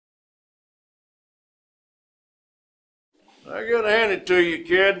I gotta hand it to you,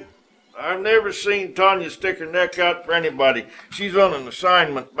 kid. I've never seen Tanya stick her neck out for anybody. She's on an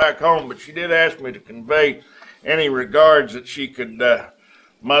assignment back home, but she did ask me to convey any regards that she could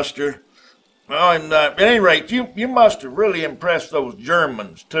muster. Oh, and at any rate, you must have really impressed those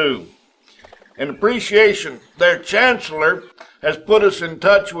Germans, too. In appreciation, their chancellor has put us in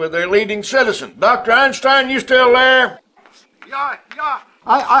touch with their leading citizen. Dr. Einstein, you still there? Yeah.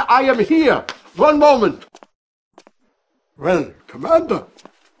 I am here. One moment. Well, Commander,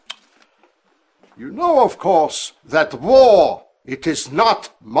 you know, of course, that war, it is not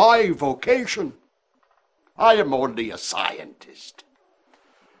my vocation. I am only a scientist.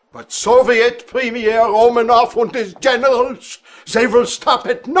 But Soviet Premier Romanov and his generals, they will stop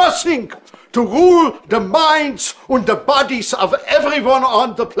at nothing to rule the minds and the bodies of everyone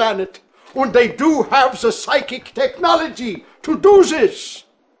on the planet. And they do have the psychic technology to do this.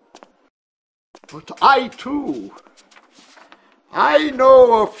 But I, too, I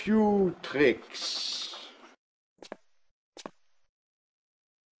know a few tricks.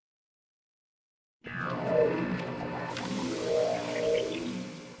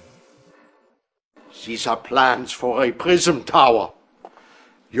 These are plans for a prism tower.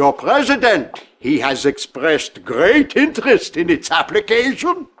 Your president, he has expressed great interest in its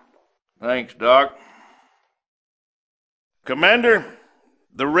application. Thanks, Doc. Commander,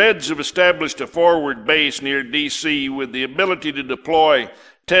 the Reds have established a forward base near D.C. with the ability to deploy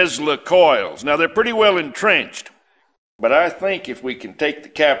Tesla coils. Now, they're pretty well entrenched, but I think if we can take the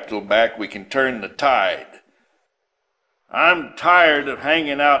capital back, we can turn the tide. I'm tired of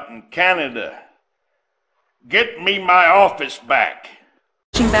hanging out in Canada. Get me my office back.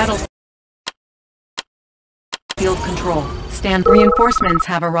 Battlefield control. Stand. Reinforcements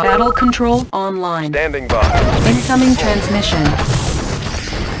have arrived. Battle control online. Standing by. Incoming transmission.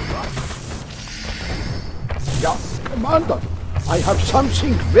 Yeah, Commander, I have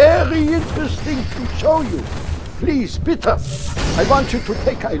something very interesting to show you. Please, bitte, I want you to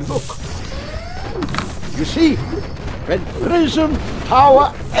take a look. You see, when Prism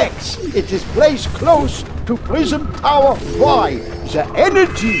Tower X it is placed close to Prism Tower Y, the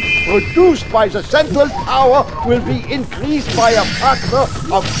energy produced by the central tower will be increased by a factor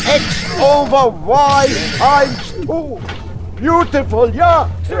of X over Y times 2. Beautiful, yeah?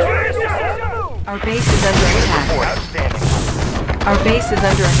 Our base is under attack. Our base is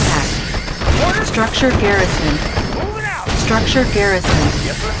under attack. Structure garrison. Structure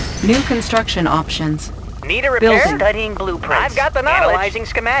garrison. New construction options. Need a repair? Building. Studying blueprints. I've got the knowledge. Analyzing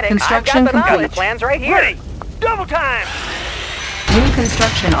schematics. Construction I've got the complete. knowledge. Plans right here. Ready. Double time. New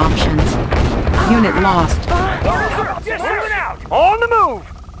construction options. Unit lost. Just moving out. On the move.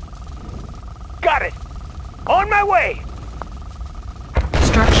 Got it. On my way.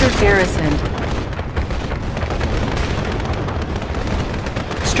 Structure garrisoned.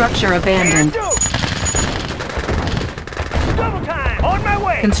 Structure abandoned. Double time. On my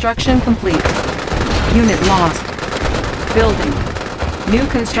way. Construction complete. Unit lost. Building. New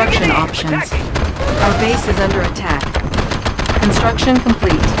construction options. Our base is under attack. Construction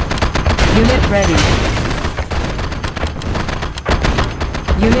complete. Unit ready.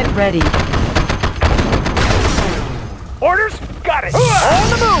 Unit ready. Orders? Got it. On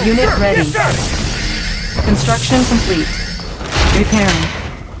the move. Unit sir. ready. Yes, sir. Construction complete. Repairing.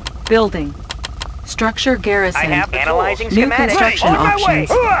 Building. Structure garrison. I have analyzing New schematics. construction On my way.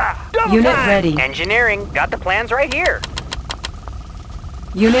 options. Double Unit time. ready. Engineering. Got the plans right here.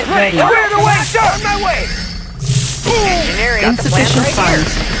 Unit ready. Clear the way, sir. On my way. Engineering. Got the plans Insufficient right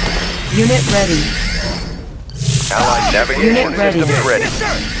funds. here. Unit ready. Allied navigation Unit ready. systems ready. Yes,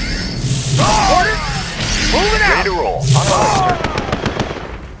 sir. Orders. Moving out. Ready to roll. On the way, sir.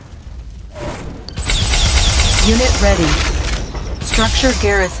 Unit ready. Structure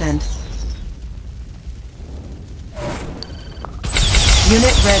garrisoned.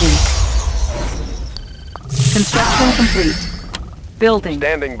 Unit ready. Construction complete. Building.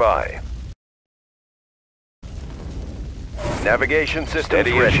 Standing by. Navigation systems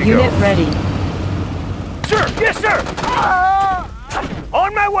ready. Unit ready. Sir. Yes, sir.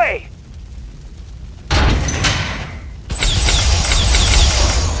 On my way.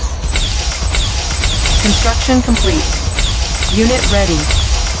 Construction complete. Unit ready.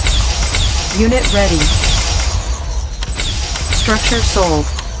 Unit ready. Structure sold.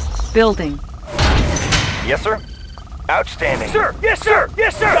 Building. Yes, sir. Outstanding. Sir. Yes, sir.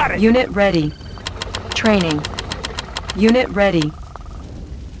 Yes, sir. Got it. Unit ready. Training. Unit ready.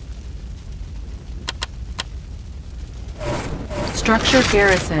 Structure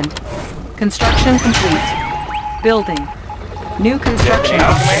garrisoned. Construction complete. Building. New construction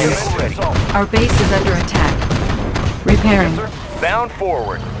options. Our base is under attack. Repairing. Sir, bound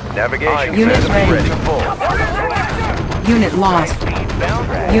forward. Navigation Unit system ready. ready to full. Unit lost. High-speed bound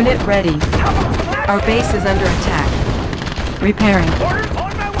forward. Unit ready. Our base is under attack. Repairing. Orders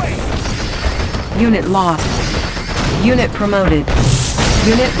on my way. Unit lost. Unit promoted.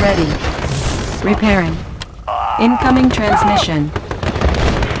 Unit ready. Repairing. Incoming transmission.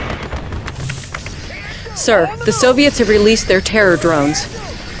 Sir, the Soviets have released their terror drones.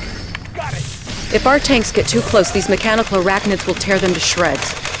 Got it. If our tanks get too close, these mechanical arachnids will tear them to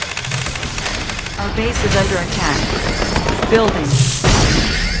shreds. Our base is under attack. Building.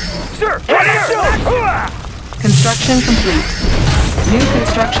 Sir, right here. Construction complete. New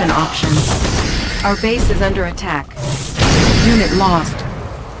construction options. Our base is under attack. Unit lost.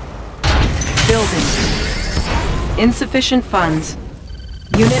 Building. Insufficient funds.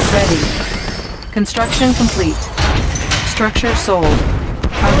 Unit ready. Construction complete. Structure sold.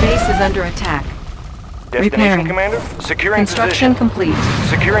 Our base is under attack. Destination, Repairing. Commander? Securing Construction position. complete.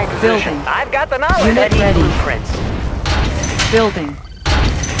 Securing position. Building. I've got the knowledge. Unit I need ready. blueprints. Building.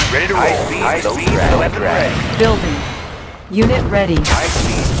 Ready to roll. High-speed weapon ready. Building. Unit ready.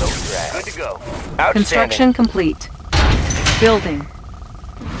 High-speed low drag. Good to go. Outstanding. Construction complete. Building.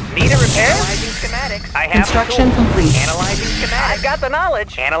 Need a repair? Analyzing schematics. I have Construction the tools. complete. Analyzing schematics. I've got the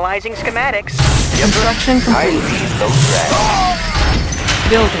knowledge. Analyzing schematics. Construction complete. High-speed low drag.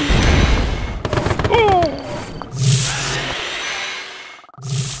 Building.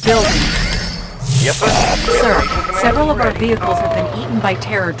 Building. Yes, sir. Sir, Destination, Commander. several of our vehicles have been eaten by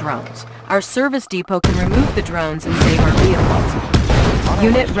terror drones. Our service depot can remove the drones and save our vehicles.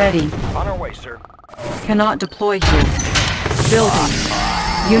 Unit ready. On our way, sir. Cannot deploy here. Building.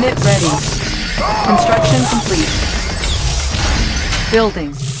 Unit ready. Construction complete.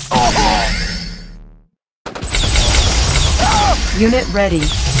 Building. Unit ready.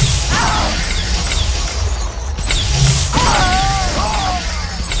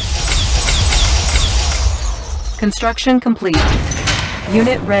 Construction complete.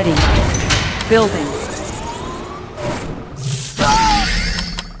 Unit ready. Building.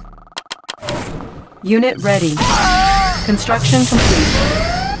 Unit ready. Construction complete.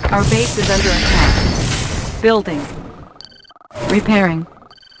 Our base is under attack. Building. Repairing.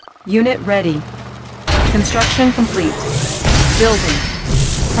 Unit ready. Construction complete. Building.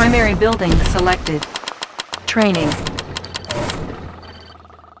 Primary building selected. Training.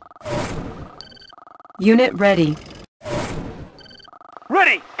 Unit ready.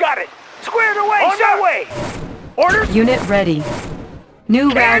 Ready. Got it. Squared away, on my way. Orders. Unit ready. New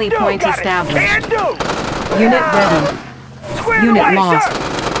Can rally do. point Got it. established. Can do. Unit ready. Squared Unit away, lost. sir.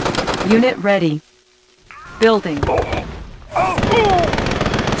 Unit ready. Building. Oh,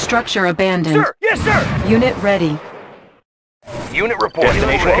 Structure abandoned. sir. Yes, sir. Unit ready. Unit report.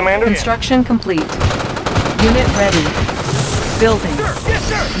 Destination, Commander. Construction complete. Unit ready. Building. Sir. Yes,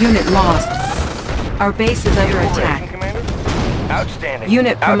 sir. Unit lost. Our base is under Vehicle ready, attack. Commander. Outstanding.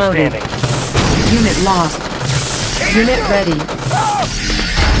 Unit promoted. Outstanding. Unit lost. Unit ready.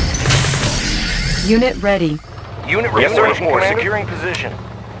 Unit ready. Unit report. Securing position.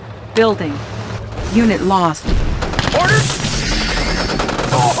 Building. Unit lost. Orders.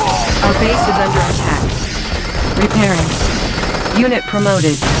 Our base is under attack. Repairing. Unit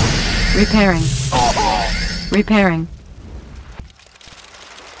promoted. Repairing. Repairing.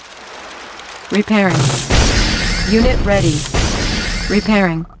 Repairing. Unit ready.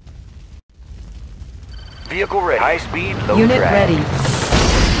 Repairing. Vehicle ready. High speed, low Unit drag. ready.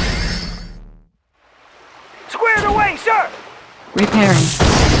 Squared away, sir. Repairing.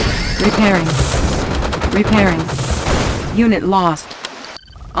 Repairing. Repairing. Unit lost.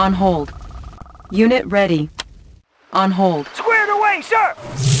 On hold. Unit ready. On hold. Squared away, sir.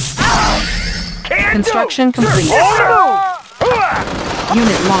 Can Construction do. complete. Sir. Yes, sir.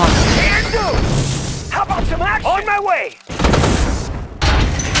 Unit lost. Can do. How about some action? On my way.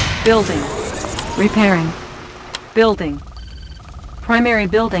 Building. Repairing. Building. Primary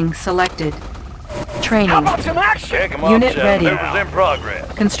building selected. How Training. about some action? Check 'em Unit up, ready. Maneuvers in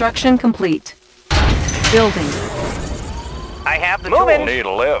progress. Construction complete. Building. I have the Moving. tools. Need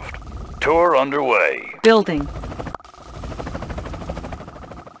a lift. Tour underway. Building.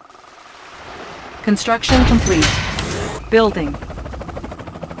 Construction complete. Building.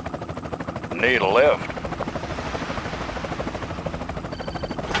 Need a lift.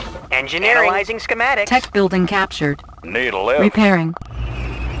 Engineering. Analyzing schematics. Tech building captured. Need a lift. Repairing.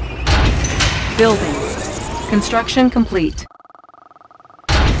 Building. Construction complete.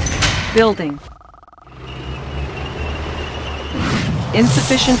 Building.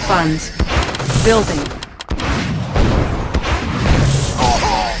 Insufficient funds. Building.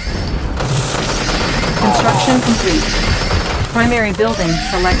 Construction Construction complete. Primary building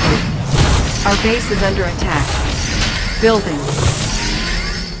selected. Our base is under attack. Building.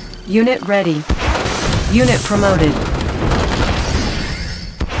 Unit ready. Unit promoted.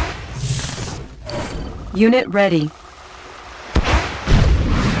 Unit ready.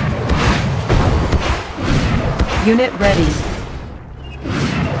 Unit ready.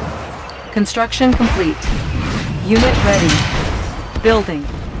 Construction complete. Unit ready. Building.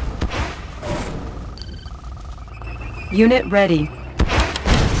 Unit ready.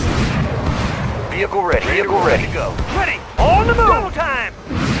 Vehicle ready. Vehicle ready. Go. Ready. On the move. Double time.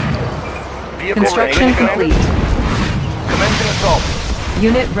 Vehicle Construction ready. complete. Commencing assault.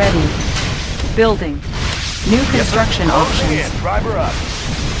 Unit ready. Building. New construction Closing in. options. Driver up.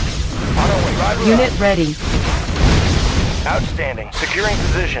 On our way. Driver Unit up. ready. Outstanding. Securing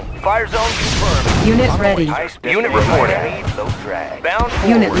position. Fire zone confirmed. Unit On our ready. way. High speed. Unit reporting. Low drag. Bound forward.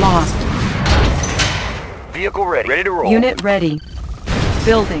 Unit lost. Vehicle ready. Ready to roll. Unit ready.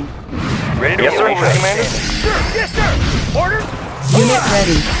 Building. Ready to roll. Yes, sir, Commander. Sir, yes, sir. Orders. Unit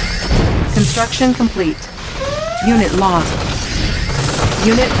ready. Construction complete. Unit lost.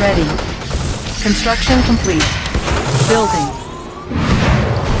 Unit ready. Construction complete. Building.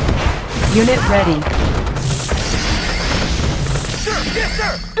 Unit ready. Sir, yes,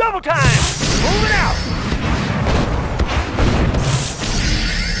 sir. Double time. Moving out.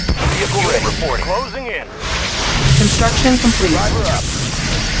 Vehicle ready. Reporting. Closing in. Construction complete. Driver up.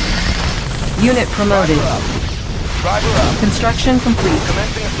 Unit promoted. Driver up. Construction complete.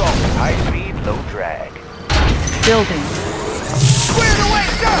 Commencing assault. High speed, low drag. Building. Squared away,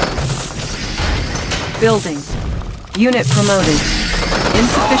 sir. Building. Unit promoted.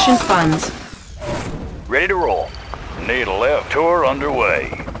 Insufficient funds. Ready to roll. Need a left. Tour underway.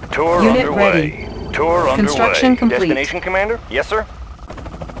 Tour Unit underway. Tour underway. Construction complete. Destination, Commander? Yes, sir.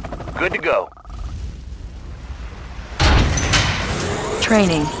 Good to go.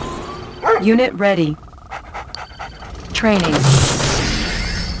 Training. Unit ready. Training.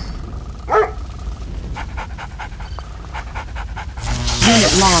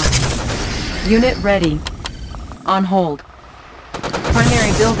 Unit lost. Unit ready. On hold.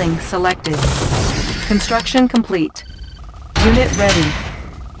 Primary building selected. Construction complete. Unit ready.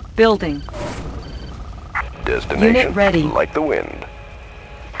 Building. Destination. Unit ready. Like the wind.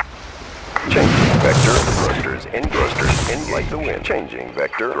 Changing vector. Thrusters in like the wind. Changing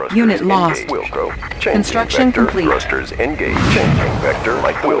vector. Thrusters Unit lost. Wilco. Changing Construction vector, complete. Thrusters engage. Changing vector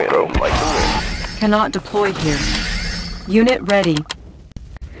like the wind. Like the wind. Cannot deploy here. Unit ready.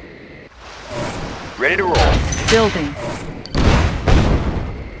 Ready to roll. Building.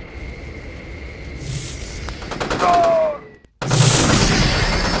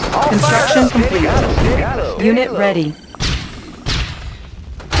 Construction complete. Unit ready.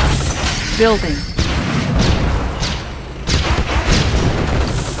 Building.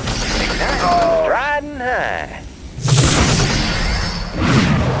 Riding high.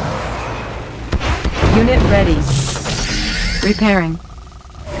 Unit ready. Repairing.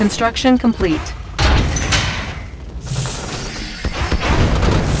 Construction complete.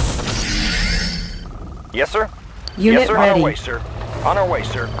 Yes, sir. Unit yes, sir. ready. On our way, sir. On our way,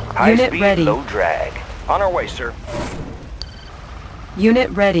 sir. High Unit speed, ready. low drag. On our way, sir. Unit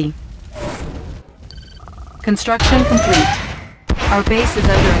ready. Construction complete. Our base is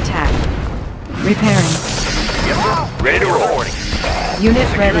under attack. Repairing. Yes, sir. Ready to roll. Unit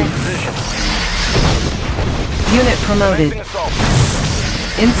ready. Position. Unit promoted. Commencing assault.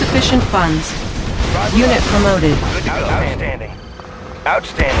 Insufficient funds. Unit promoted. Good to go. Outstanding.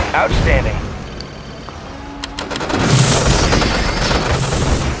 Outstanding. Outstanding.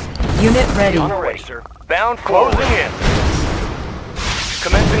 Unit ready. On our way, sir. Bound forward. Closing in.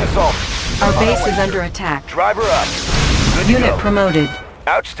 Commencing assault. Our On base way, is sir. under attack. Driver up. Good to Unit go. promoted.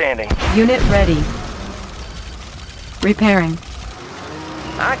 Outstanding. Unit ready. Repairing.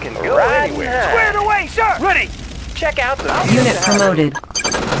 I can go anywhere. Squared away, sir. Ready. Check out the Unit promoted.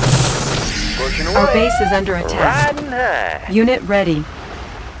 Pushing away. Our base is under attack. Riding high. Unit ready.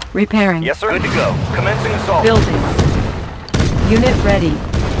 Repairing. Yes, sir. Good to go. Commencing assault. Building. Unit ready.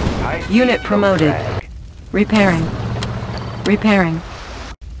 High speed, Unit low promoted. drag. Repairing. Repairing.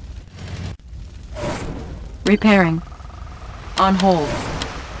 Repairing. On hold.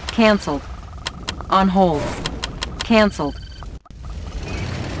 Cancelled. On hold. Cancelled.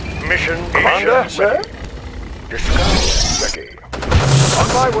 Mission, Commander, sir. Discuss. Becky. On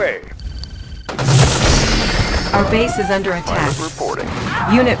my way. Our base is under attack. Pilot reporting.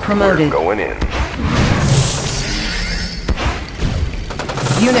 Unit promoted. Going in.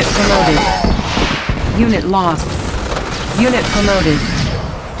 Unit promoted. Unit lost. Unit promoted.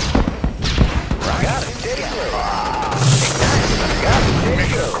 Got it.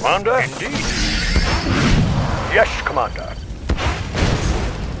 Commander? Indeed. Yes, Commander.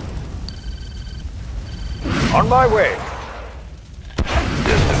 On my way.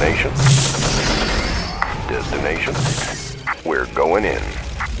 Destination. Destination. We're going in.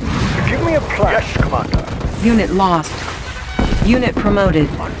 Give me a plan. Yes, Commander. Unit lost. Unit promoted.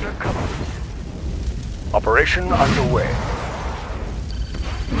 Undercover. Operation underway.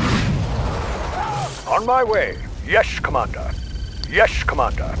 On my way. Yes, Commander. Yes,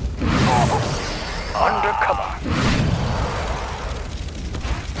 Commander. Undercover.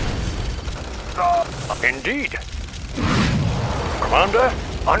 Indeed. Commander,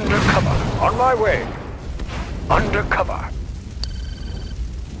 undercover. On my way. Undercover.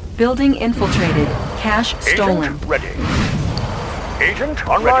 Building infiltrated. Cache stolen. Agent ready. Agent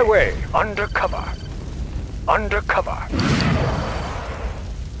on my way. Undercover. Undercover.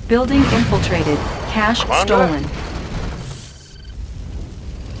 Building infiltrated. Cache Commander? stolen.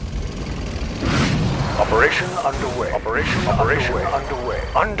 Operation underway. Operation underway.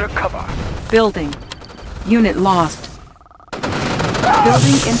 Undercover. Building. Unit lost.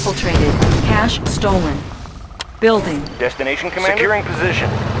 Building infiltrated. Cache stolen. Building. Destination, Commander? Securing position.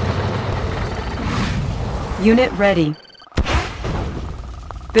 Unit ready.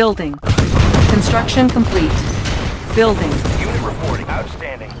 Building. Construction complete. Building. Unit reporting.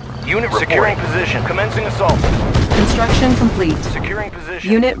 Outstanding. Unit securing position. Commencing assault. Construction complete. Securing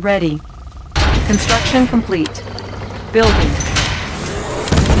position. Unit ready. Construction complete. Building.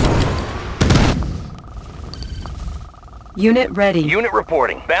 Unit ready. Unit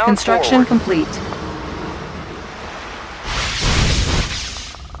reporting. Bound Construction forward. complete.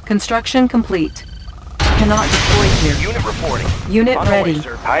 Construction complete. Cannot deploy here. Unit reporting. Unit On our way, ready.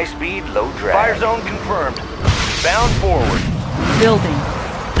 sir. High speed, low drag. Fire zone confirmed. Bound forward. Building.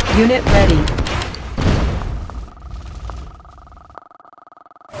 Unit ready.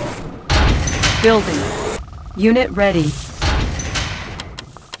 Building. Unit ready.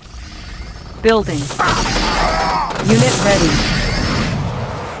 Building. Unit ready.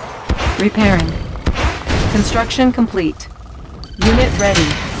 Repairing. Construction complete. Unit ready.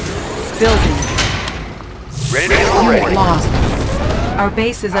 Building. Ready to go. Unit Ready. lost. Our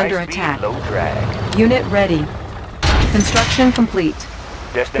base is under High speed, attack. low drag. Unit ready. Construction complete.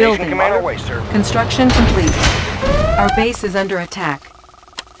 Destination, Building. Commander. On our way, sir. Construction complete. Our base is under attack.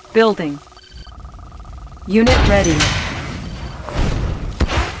 Building. Unit ready.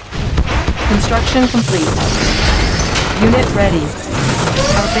 Construction complete. Unit ready.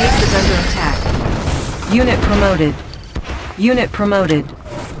 Our base is under attack. Unit promoted. Unit promoted.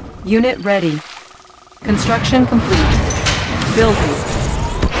 Unit ready. Construction complete. Building.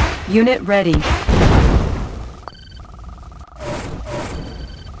 Unit ready.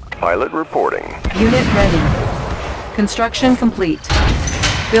 Pilot reporting. Unit ready. Construction complete.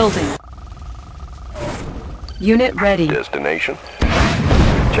 Building. Unit ready. Destination.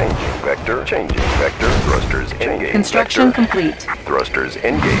 Changing vector. Changing vector. Thrusters engage. Construction vector. complete. Thrusters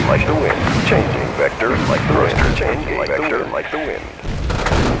engage like the wind. Changing vector like the wind. Changing vector like the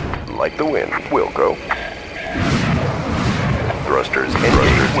wind. Like the wind. Wilco. Thrusters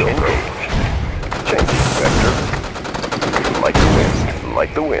engage. Wilco. Changing vector. Like the wind.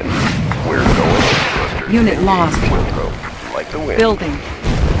 Like the wind. We're going. Thrusters Unit engage. lost. Wilco. Like the wind. Building.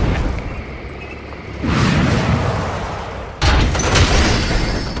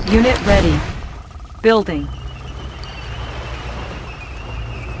 Unit ready. Building.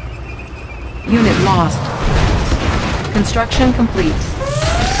 Unit lost. Construction complete.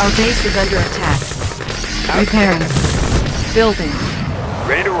 Our base is under attack. Repairing. Building.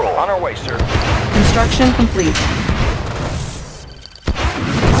 Ready to roll. On our way, sir. Construction complete.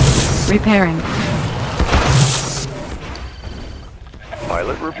 Repairing.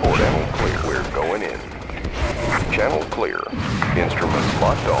 Pilot report. Channel clear. We're going in. Channel clear. Instruments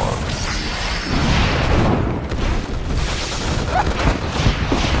locked on.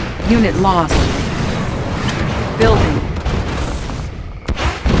 Unit lost. Building.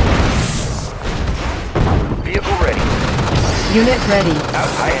 Vehicle ready. Unit ready. Out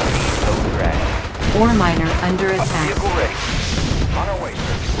high speed, low drag. Ore miner under attack. Vehicle ready. On our way,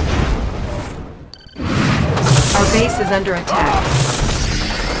 sir. Our base is under attack.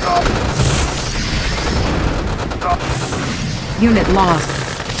 Unit lost.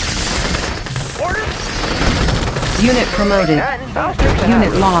 Order. Unit promoted.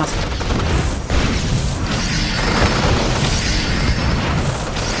 Unit lost.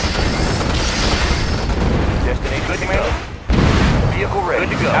 Destination, good Commander. Vehicle ready.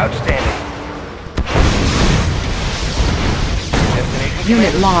 Good to go. Outstanding. Destination,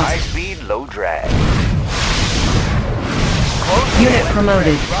 Unit Commander. lost. High speed, low drag. Closing Unit in.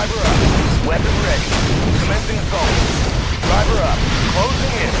 promoted. Driver up. Weapon ready. Commencing assault. Driver up.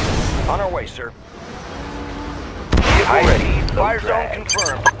 Closing in. On our way, sir. Vehicle ready. Fire zone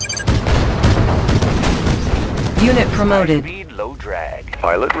confirmed. Unit promoted. Speed, low drag.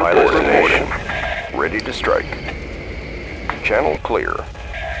 Pilot reporting. Ready to strike. Channel clear.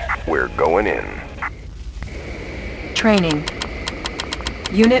 We're going in. Training.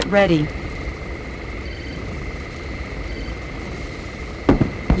 Unit ready.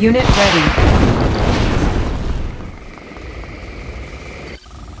 Unit ready.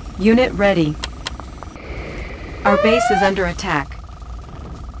 Unit ready. Our base is under attack.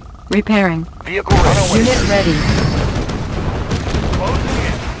 Repairing. Vehicle ready. Unit ready. Closing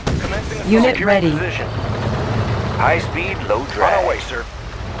in. Commencing assault. Unit Securing ready. Position. High speed, low drag. On our way, sir.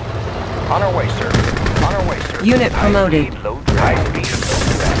 On our way, sir. On our way, sir. Unit promoted. High speed, low drag. High speed, low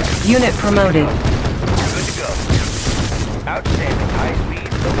drag. Unit promoted. Good to go. Outstanding. High speed,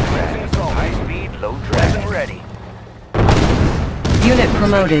 low drag. Assault. High speed, low drag. Weapon ready. Unit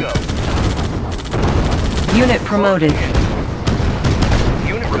promoted. Good to go. Unit promoted.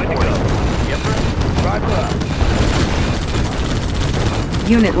 Unit reporting. Yes, sir. Driver up.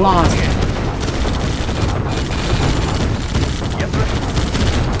 Unit lost. Yes, sir.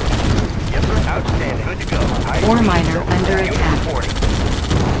 Yes, sir. Outstanding. Good to go. High Ore speed, miner low under drag. Unit attack. reporting.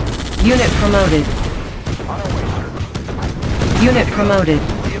 Unit promoted. On our way, sir. Unit promoted.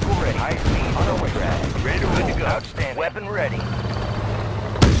 Vehicle ready. High speed, on our way, sir. Ready to good to go. Outstanding. Weapon ready.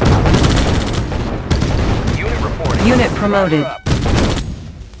 Unit reporting. Unit promoted. Driver up.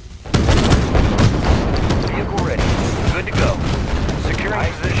 Vehicle ready. Good to go.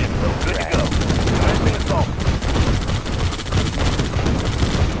 Securing position. Good to go. Commencing assault.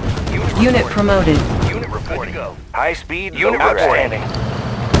 Unit reporting. promoted. Unit reporting. Go. High speed. Unit outstanding.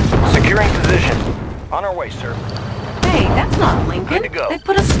 Securing position. On our way, sir. Hey, that's not Lincoln. Good to go. They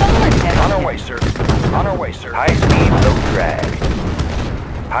put a Stalin head On on our it. way, sir. On our way, sir. High speed, low drag.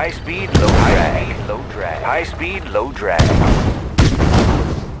 High speed, low drag. Low drag. High speed, low drag.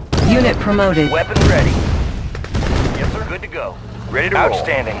 Unit promoted. Weapon ready. Yes, sir. Good to go. Ready to roll.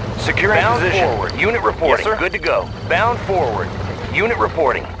 Outstanding. Securing Bound position. forward. Unit reporting. Yes, sir. Good to go. Bound forward. Unit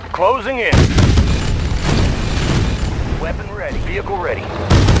reporting. Closing in. Weapon ready. Vehicle ready.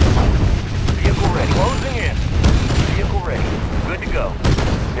 Vehicle ready. Closing in. Vehicle ready. Good to go.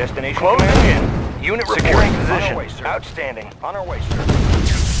 Destination closing in. Unit securing position. On our way, sir. Outstanding. On our way, sir.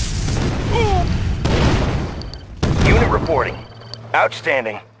 Unit reporting.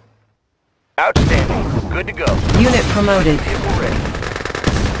 Outstanding. Outstanding. Good to go. Unit promoted. Vehicle ready.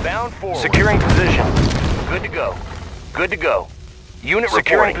 Bound forward. Securing position. Good to go. Good to go. Unit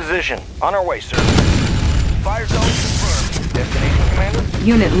securing position. On our way, sir. Fire zone confirmed. Destination, Commander.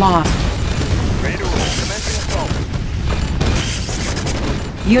 Unit lost. Ready to roll. Commencing assault.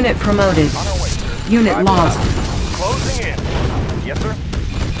 Unit promoted. On our way, sir. Unit Driver lost. out. Closing in. Yes, sir.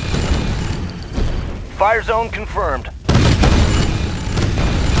 Fire zone confirmed.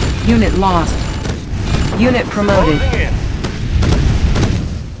 Unit lost. Unit promoted. Closing in.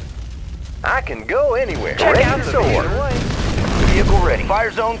 I can go anywhere. Check Ready out to the soar. Vehicle ready.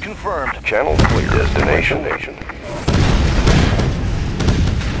 Fire zone confirmed. Channel clear. Destination.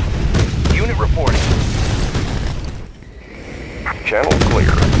 Unit reporting. Channel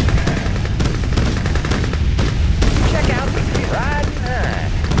clear. Check out the riding high.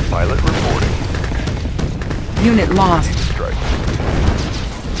 Pilot reporting. Unit lost. Strike.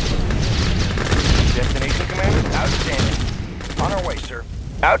 Destination, Commander. Outstanding. On our way, sir.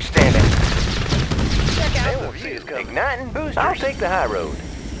 Outstanding. Check out the view. Igniting boosters. I'll take the high road.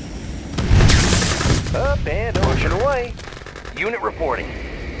 Up and pushing away. Unit reporting.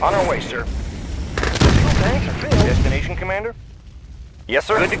 On our way, sir. Fuel tanks are filled. Destination, Commander? Yes,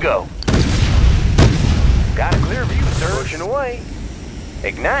 sir. Good to go. Got a clear view, sir. Pushing away.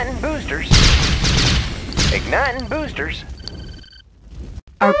 Igniting boosters. Igniting boosters.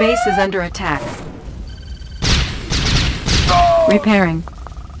 Our base is under attack. Repairing.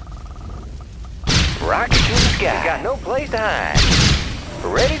 Rocket to the sky. Got no place to hide.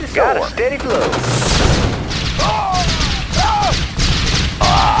 Ready to soar. Got a steady flow.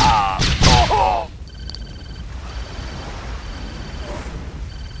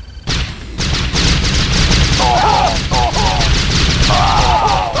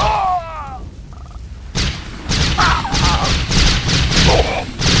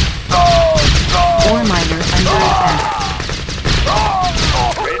 Ore miner under attack.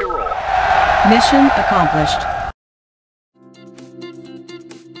 Ready to roll. Mission accomplished.